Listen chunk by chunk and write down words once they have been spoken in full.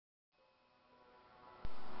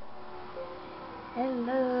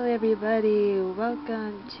Hello everybody,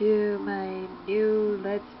 welcome to my new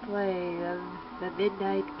Let's Play of the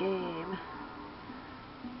Midnight Game.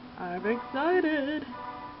 I'm excited!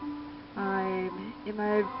 I'm in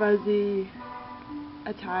my fuzzy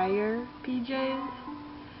attire PJs.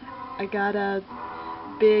 I got a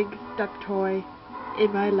big stuffed toy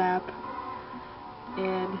in my lap,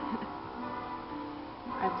 and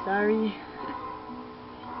I'm sorry,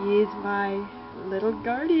 he's my little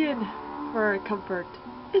guardian for comfort.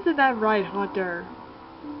 Isn't that right, Hunter?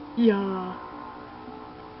 Yeah.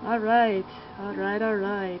 Alright.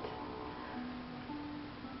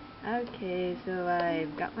 Okay, so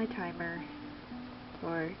I've got my timer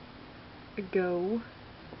for a go.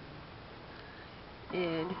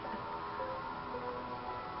 And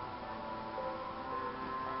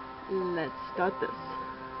let's start this.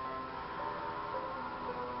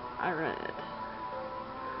 Alright.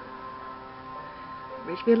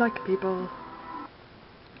 Wish me luck, people.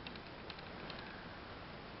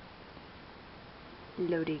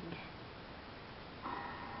 Loading.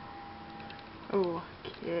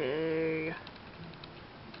 Okay.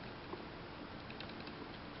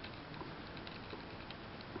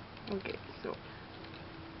 Okay, so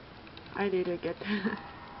I need to get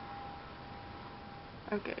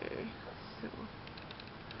okay, so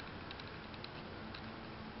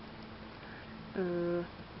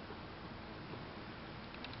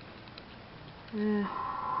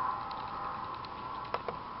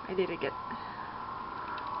I need to get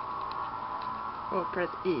press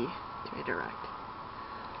E to interact.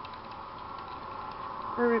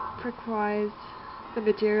 Requires the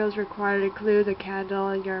materials required include a candle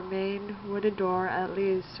and your main wooden door, at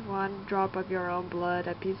least one drop of your own blood,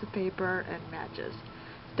 a piece of paper, and matches.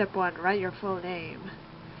 Step 1. Write your full name.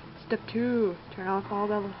 Step 2. Turn off all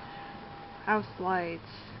the house lights.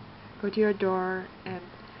 Go to your door and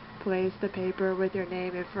place the paper with your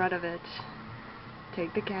name in front of it.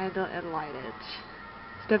 Take the candle and light it.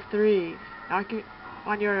 Step 3. Knock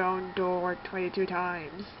on your own door 22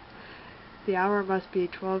 times. The hour must be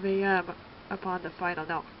 12 a.m. upon the final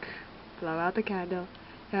knock. Blow out the candle.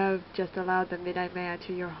 You have just allowed the Midnight Man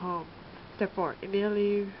to your home. Step 4.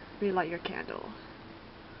 Immediately relight your candle.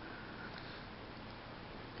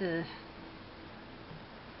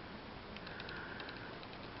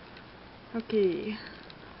 Okay.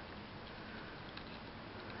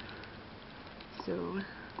 So,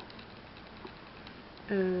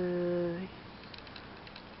 oh,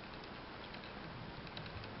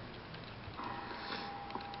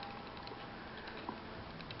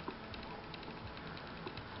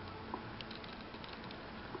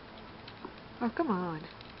 come on.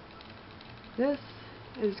 This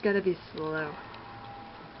is gonna be slow.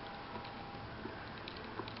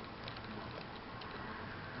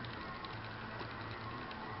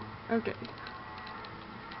 Okay.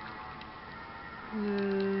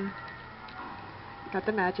 Got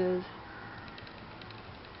the matches.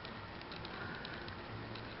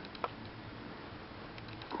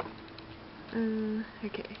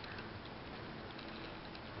 Okay.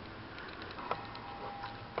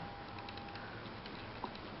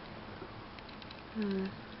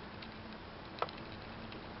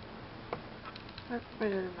 Where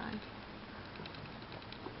am I?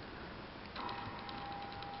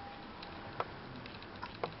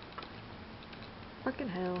 Fucking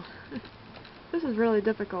hell. This is really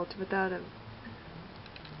difficult without him.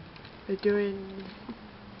 They're doing...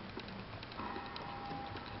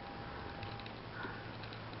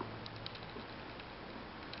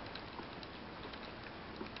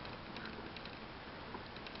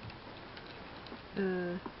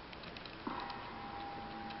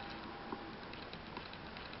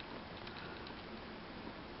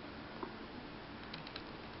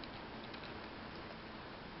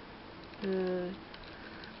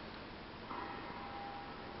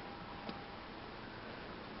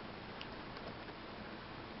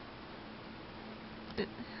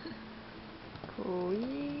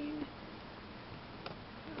 Queen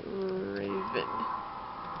Raven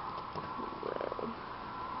Crow.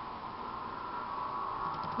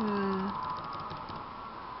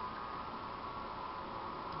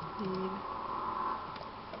 Queen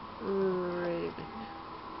Raven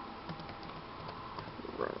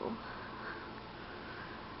Crow.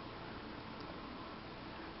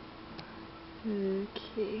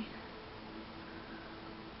 Okay.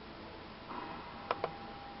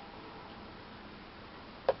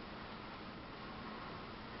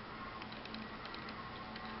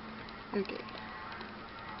 Okay.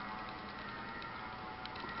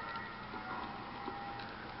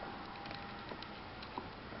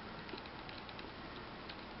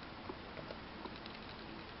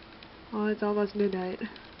 Oh, it's almost midnight.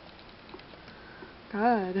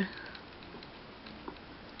 God.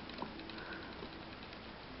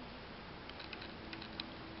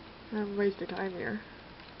 I'm wasting time here.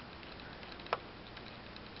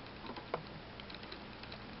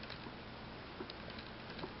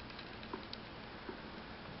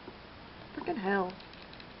 Frickin' hell.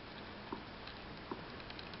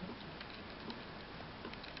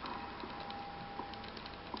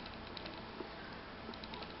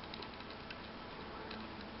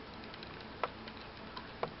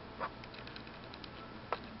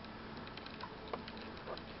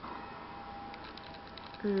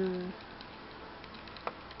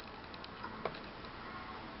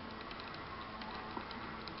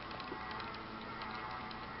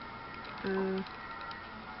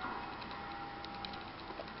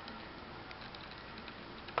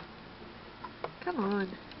 Come on.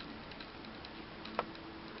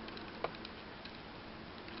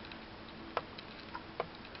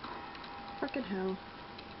 Frickin' hell.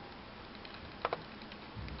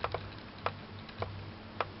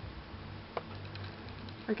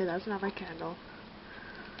 Okay, that's not my candle.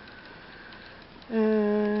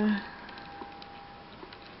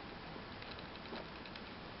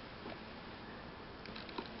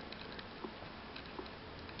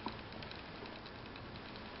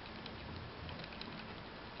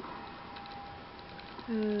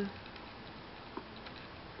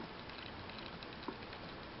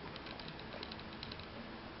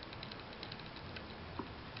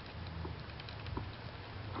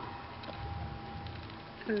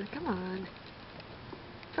 Come on.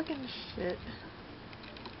 Fucking shit.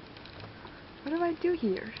 What do I do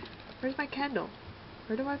here? Where's my candle?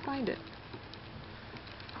 Where do I find it?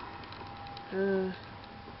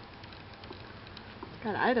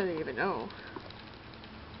 God, I don't even know.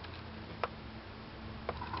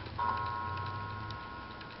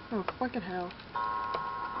 Oh, fucking hell.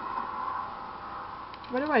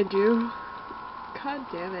 What do I do? God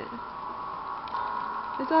damn it.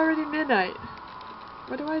 It's already midnight.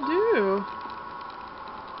 What do I do?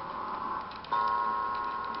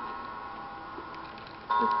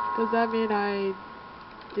 Does that mean I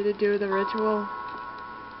didn't do the ritual?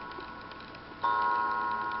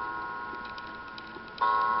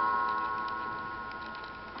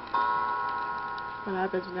 What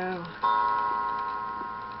happens now?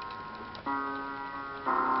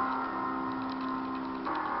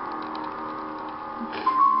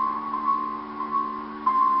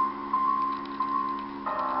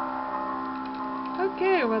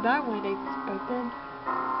 Okay, well that went expected.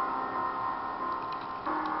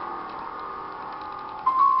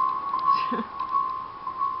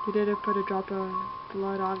 You didn't put a drop of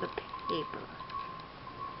blood on the paper.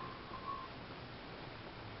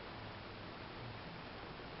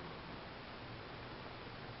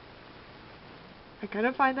 I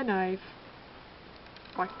couldn't find the knife.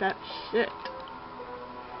 Fuck that shit.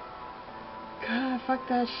 God, fuck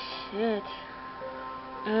that shit.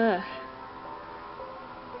 Ugh.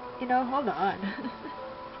 You know, hold on.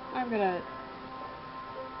 I'm gonna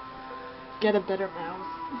get a better mouse.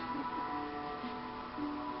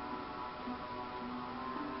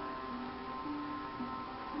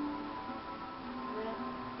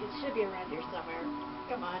 It should be around here somewhere.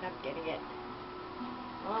 Come on, I'm getting it.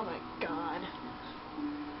 Oh my god.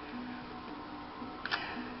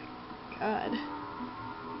 God.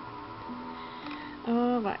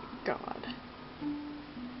 Oh my god.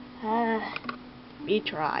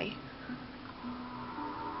 Retry.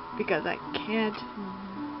 Because I can't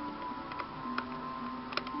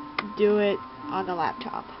do it on the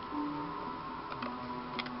laptop.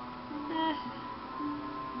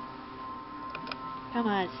 Come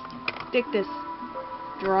on, stick this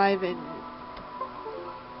drive and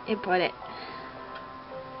input it.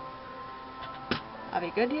 Are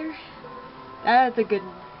we good here? That's a good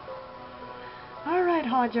one. Alright,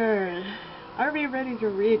 Haunter. Are we ready to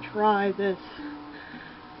retry this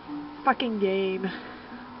fucking game?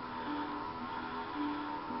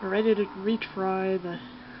 We're ready to retry the...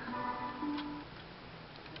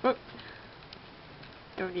 Oh!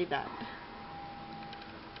 Don't need that.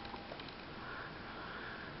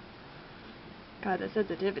 God, the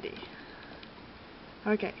sensitivity.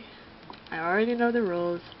 Okay. I already know the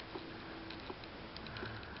rules.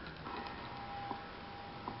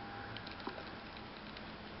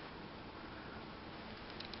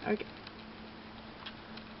 Okay.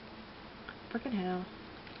 Fucking hell.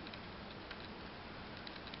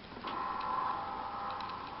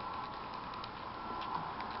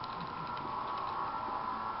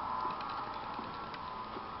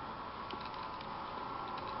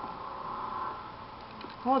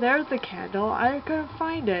 Oh, there's the candle. I couldn't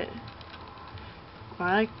find it.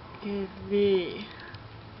 fucking me.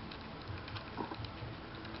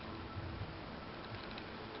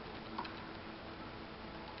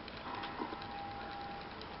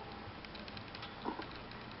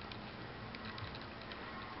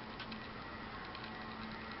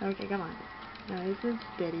 Okay, come on. Nice and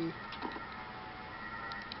steady.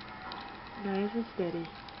 Nice and steady.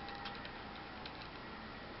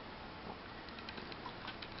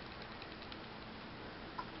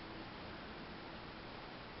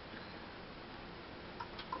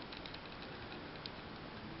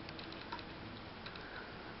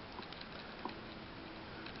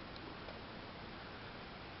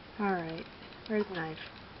 Alright, where's the knife?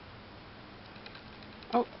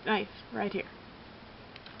 Oh, knife, right here.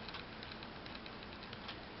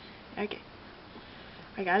 Okay,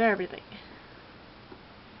 I got everything.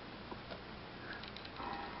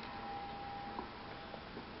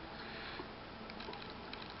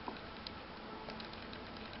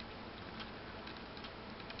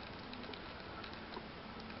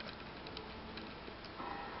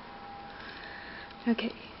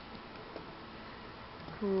 Okay.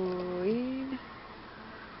 Queen.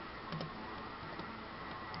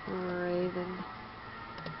 Raven.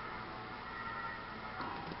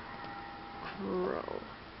 Crow.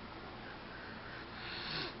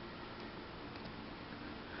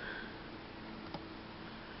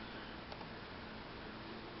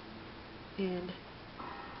 And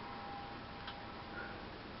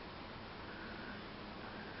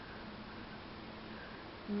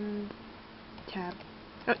tab.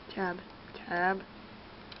 Oh, tab. Tab.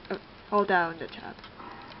 Oh, hold down the tab.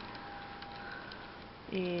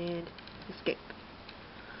 And escape.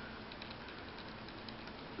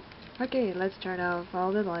 Okay, let's turn off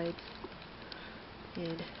all the lights.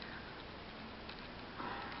 And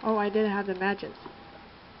oh, I didn't have the matches.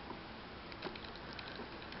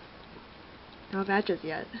 No matches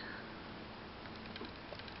yet.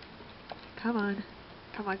 Come on.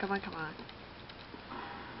 Come on, come on, come on.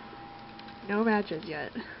 No matches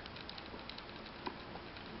yet.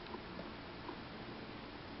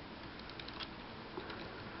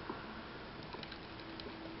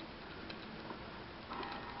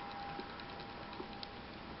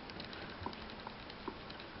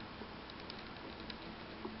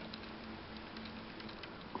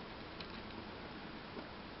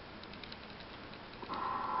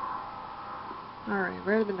 Alright,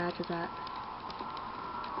 where are the matches at?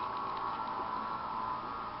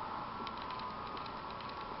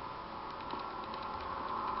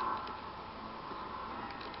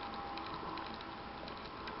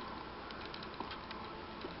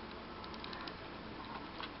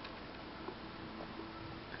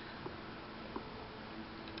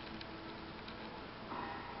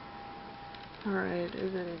 Alright,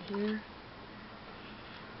 is it in here?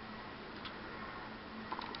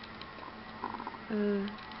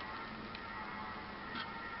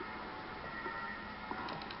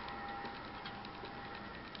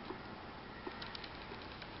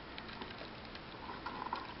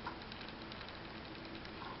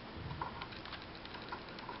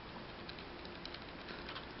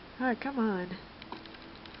 Alright, come on.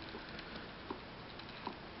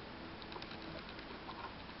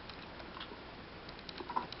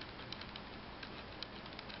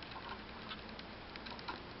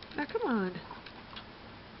 Now come on.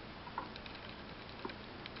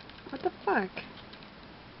 What the fuck?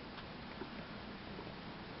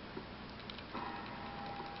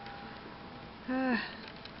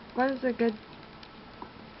 What is a good...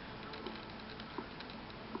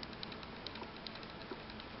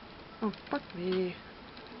 Oh, fuck me.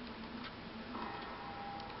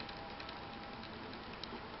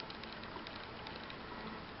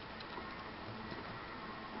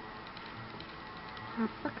 Oh,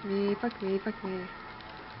 fuck me, fuck me, fuck me.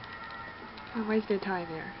 I'm wasting time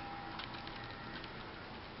here.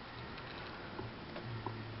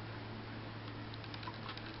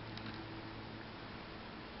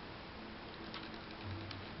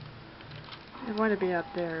 I want to be up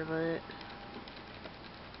there, but...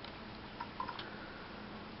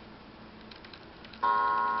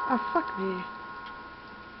 Oh, fuck me.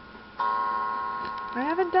 I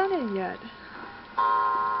haven't done it yet.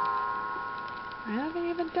 I haven't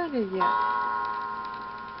even done it yet.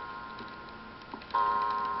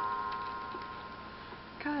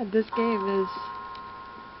 God, this game is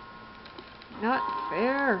not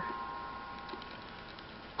fair.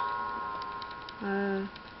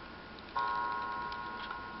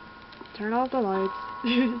 Turn off the lights.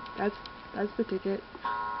 that's the ticket.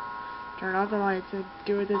 Turn off the lights and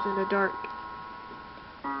do this in the dark.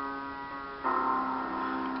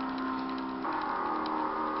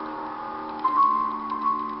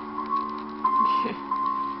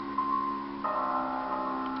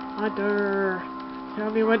 Hunter,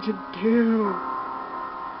 tell me what to do.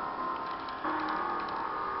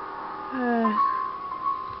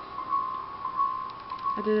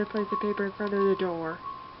 I didn't place the paper in front of the door.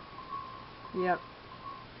 Yep.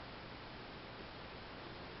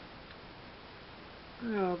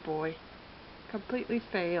 Oh boy. Completely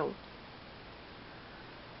fail.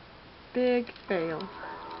 Big fail.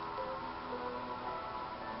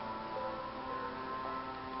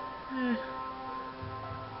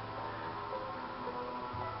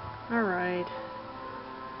 Alright.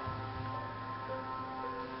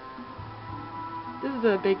 This is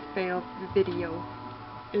a big fail video,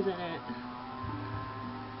 isn't it?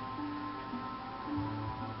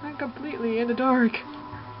 I'm completely in the dark.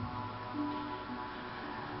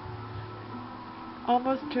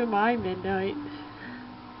 Almost to my midnight.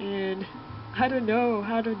 And I don't know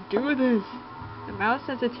how to do this. The mouse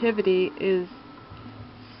sensitivity is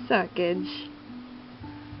suckage.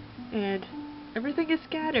 And everything is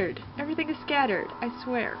scattered. Everything is scattered, I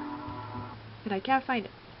swear. And I can't find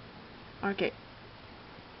it. Okay.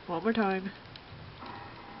 One more time.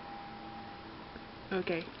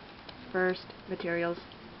 Okay. First, materials.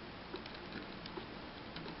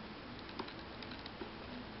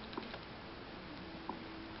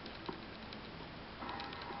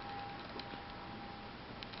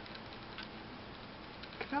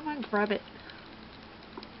 Come on, grab it.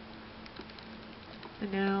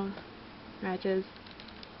 And now, matches.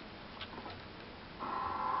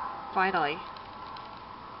 Finally.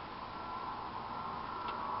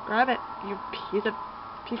 Grab it, you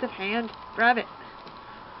piece of hand. Grab it.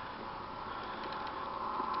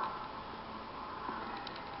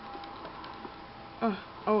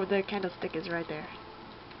 Oh, the candlestick is right there.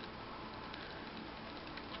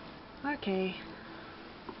 Okay.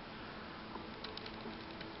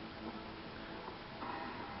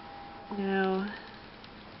 No.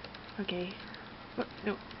 Okay. Oh,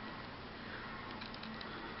 no.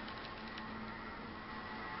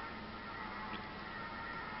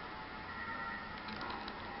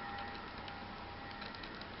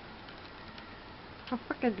 Oh,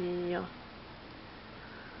 fucking deal.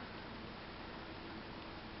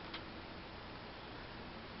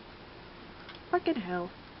 Fucking hell.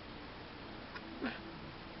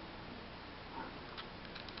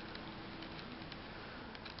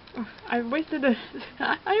 I wasted it.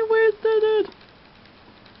 I wasted it.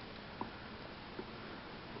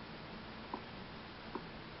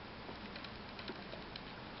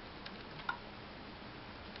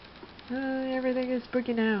 Everything is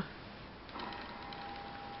spooky now.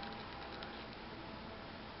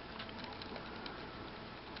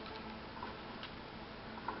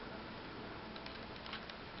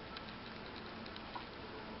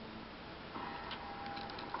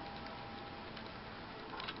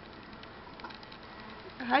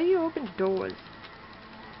 How do you open doors?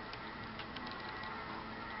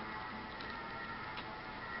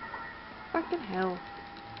 Fucking hell.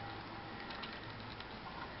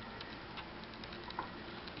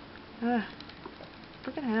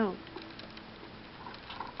 Fucking hell.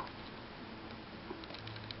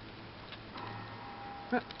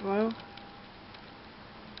 Whoa.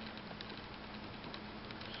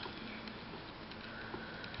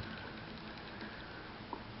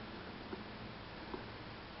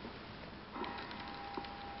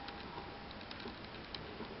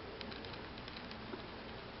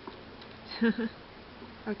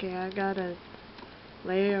 Okay, I gotta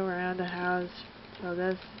lay around the house so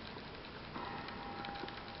this.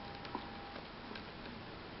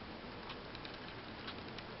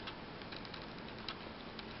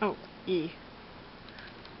 Oh, E.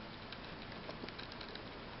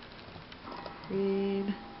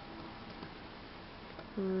 Green.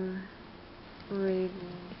 Raven.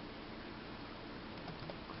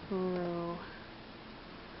 Crow.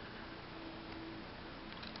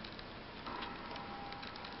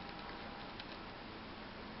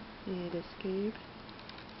 Need escape.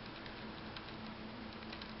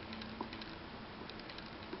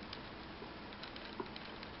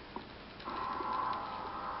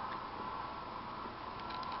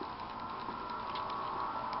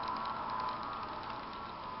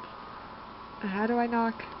 How do I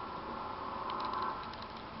knock?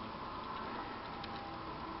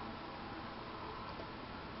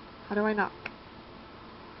 How do I knock?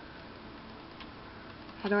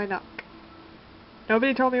 How do I knock?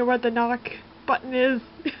 Nobody told me what the knock button is.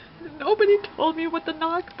 Nobody told me what the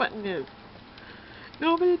knock button is.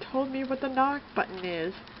 Nobody told me what the knock button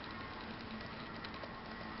is.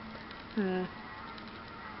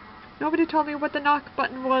 Nobody told me what the knock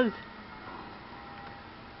button was.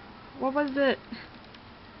 What was it?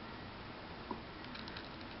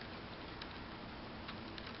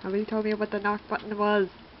 Nobody told me what the knock button was.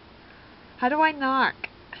 How do I knock?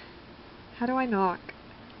 How do I knock?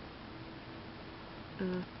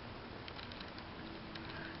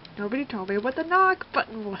 Nobody told me what the knock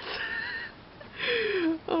button was.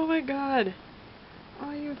 Oh my god. Oh,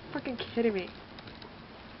 are you fucking kidding me?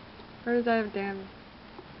 Where's that damn...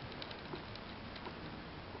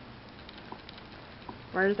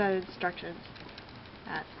 Where's that instructions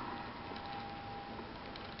at?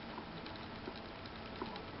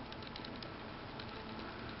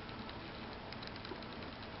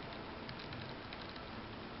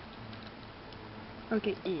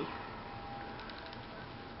 Okay, E.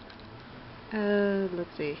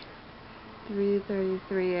 Let's see.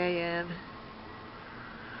 3:33 a.m.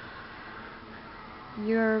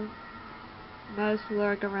 You must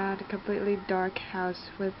lurk around a completely dark house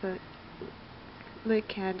with a lit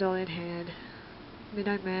candle in hand.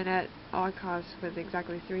 Midnight Man at all costs with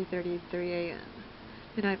exactly 3:33 a.m.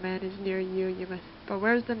 Midnight Man is near you. You must. But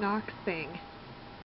where's the knock thing?